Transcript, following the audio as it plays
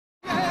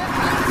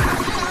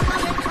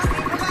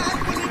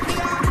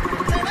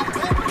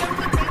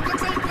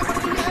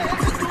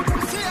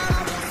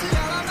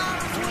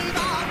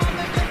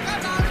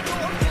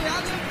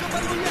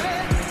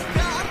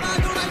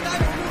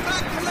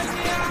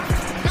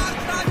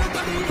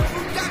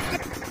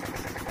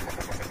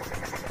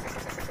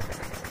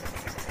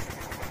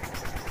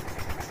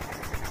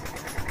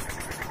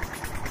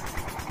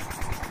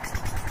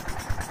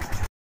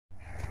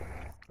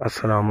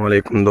अस्सलाम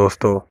वालेकुम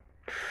दोस्तों,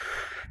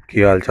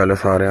 की हाल चाल है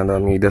सारिਆਂ ਦਾ।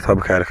 उम्मीद है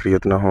सब खैर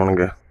खरीत ना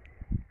होणगे।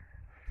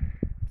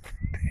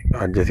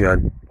 अज असीं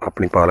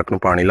अपनी पालक नूं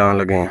पानी लाने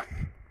लगे हैं,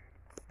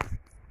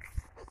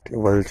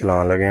 ट्यूबवैल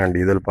चलाने लगे हैं,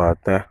 डीजल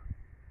पाता है।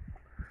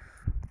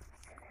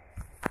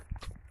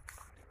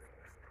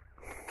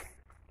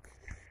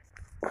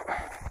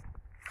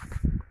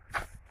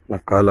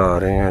 नक्का ला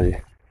रहे हैं जी।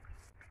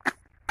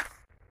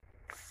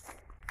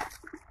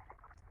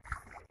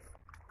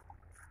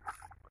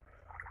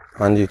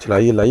 हाँ जी,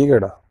 चलाइए, लाइए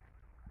गेड़ा।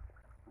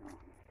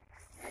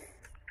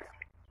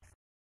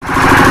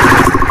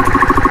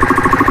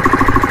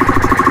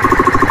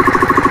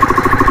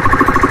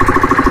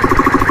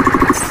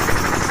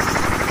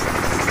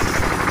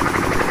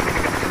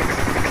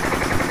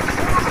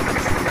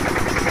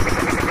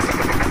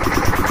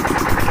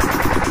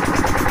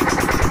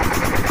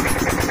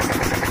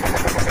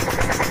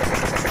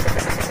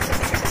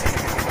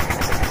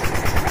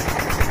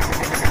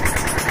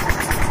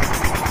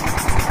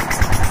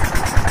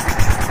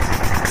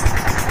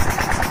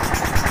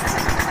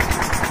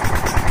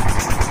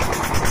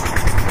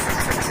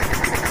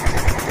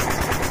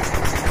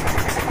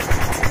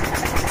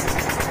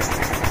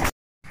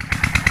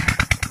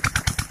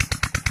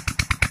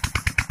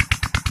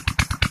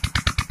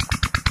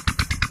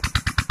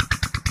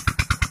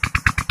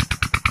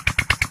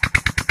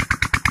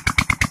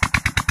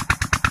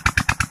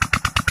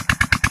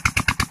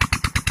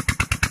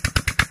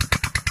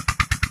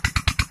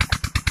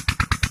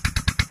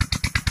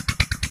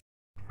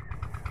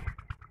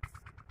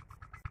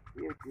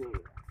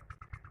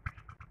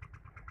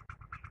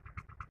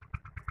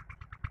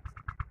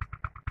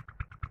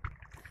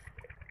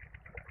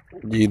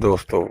 जी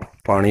दोस्तों,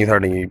 पानी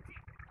साड़ी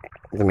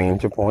जमीन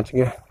च पहुँच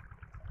गया।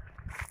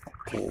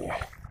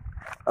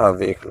 आ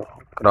वेख लो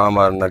करा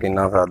मारन का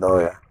कितना फायदा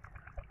होया।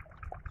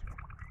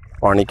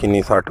 पानी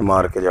किन्नी सट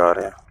मार के जा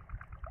रहे हैं,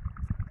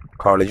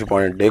 खाली च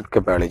पानी डिग के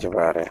पैली च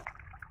पै रहे।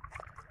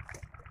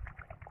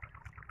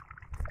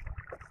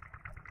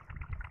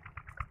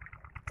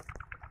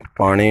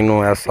 पानी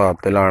नूं इस हिसाब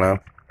ते लाना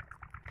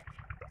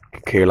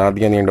खेलां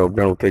दियां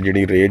डोबियां उत्ते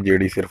जिहड़ी रेज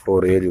जिहड़ी सिर्फ वो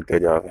रेज उत्ते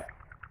जावे,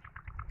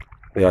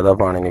 ज़्यादा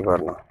पानी नहीं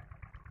भरना।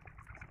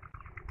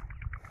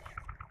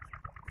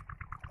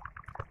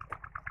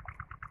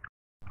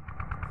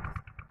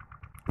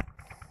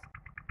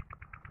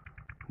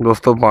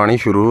 दोस्तों पानी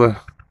शुरू है,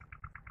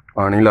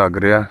 पानी लग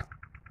रहा।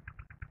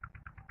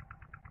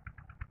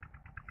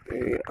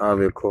 आ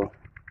वेखो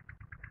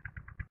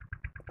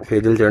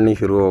सेजल चढ़नी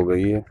शुरू हो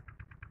गई है।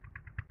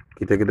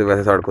 किते किते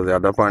वैसे साढ़े को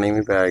ज़्यादा पानी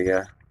भी पै गया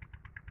है,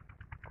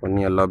 कोई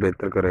नहीं, अल्लाह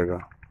बेहतर करेगा।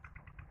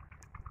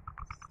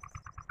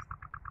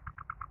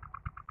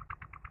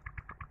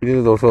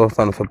 ये दोस्तों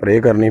सानू स्प्रे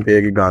करनी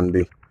पेगी गंद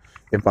दी,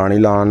 ये पानी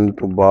लाने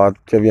तो बाद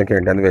 24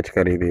 घंटे के विच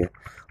करी दी।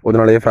 उहदे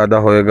नाल ये फायदा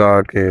होएगा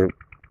कि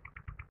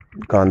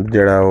गंद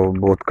जिहड़ा वो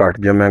बहुत घट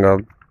जमेगा।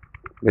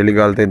 पहली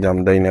गल तो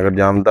जमदा ही नहीं, अगर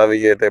जमदा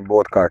भी है तो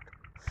बहुत घट।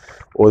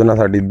 उहदे नाल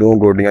साडी 2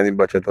 गोडियां की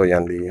बचत हो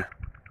जाती है।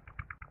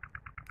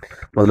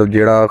 मतलब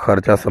जिहड़ा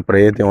खर्चा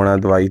स्प्रे ते होना,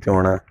 दवाई ते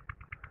होना,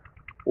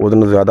 उहदे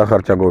नाल ज़्यादा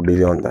खर्चा गोडी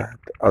ते होंदा है।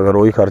 अगर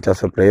वही खर्चा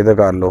स्प्रे ते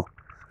कर लो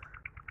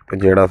तो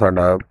जिहड़ा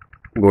साडा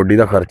गोडी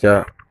का खर्चा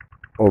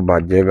वो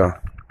बच जाएगा,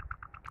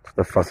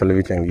 तो फसल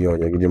भी चंगी हो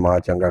जाएगी, जमा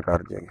चंगा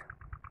कर जाएगी।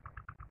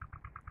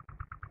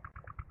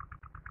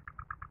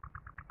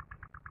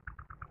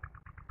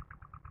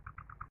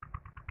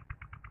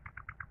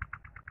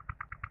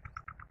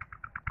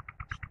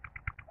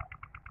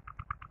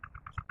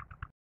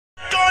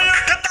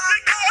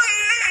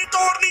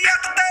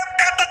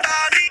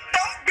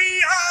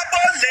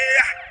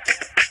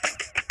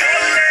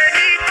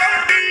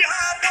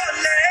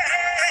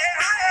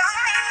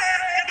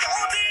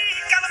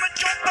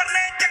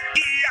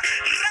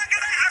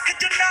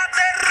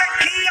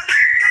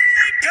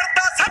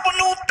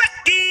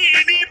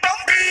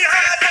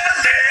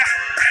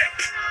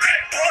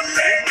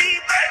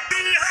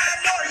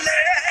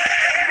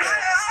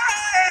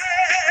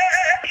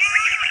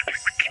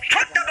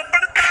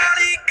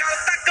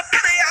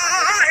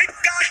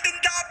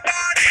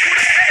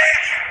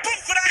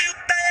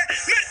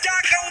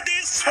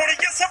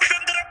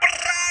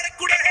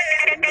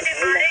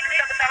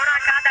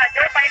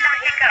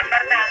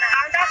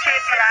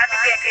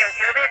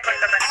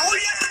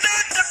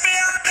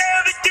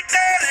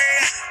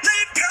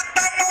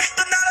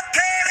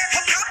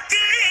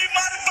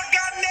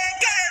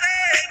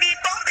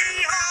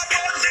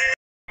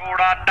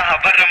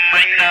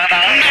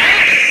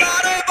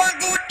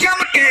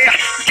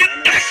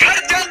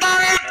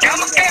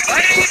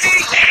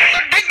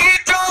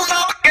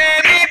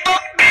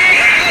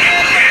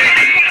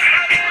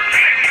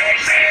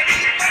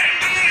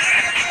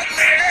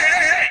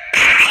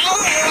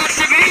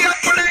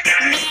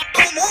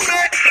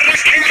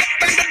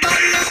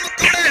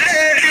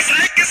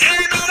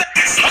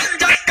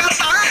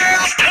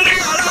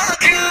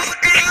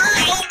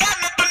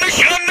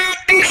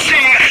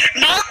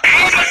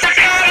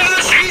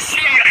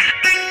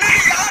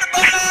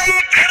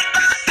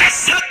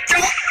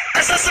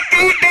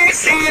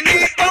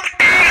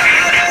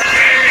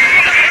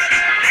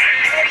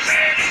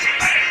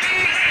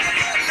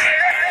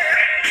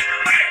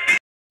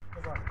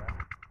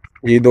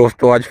 जी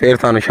दोस्तों अज फिर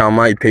सानू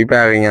शामां इत्थे ही पै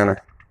गईयां ने,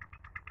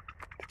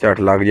 झट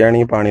लग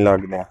जानी पानी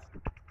लगदे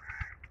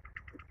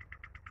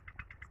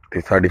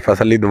ते साडी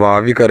फसल दी दुआ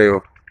भी करियो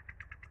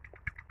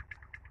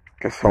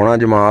कि सोहना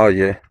जमा हो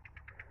जाए,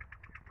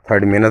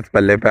 साडी मेहनत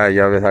पल्ले पै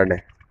जावे साडे।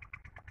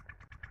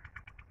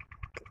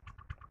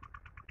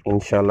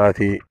 इंशाअल्लाह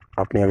असीं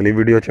अपनी अगली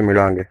वीडियो च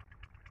मिलांगे।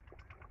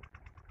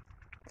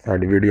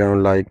 साडी वीडियो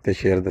नूं लाइक ते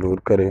शेयर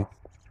जरूर करियो।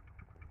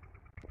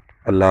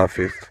 अल्लाह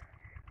हाफिज़।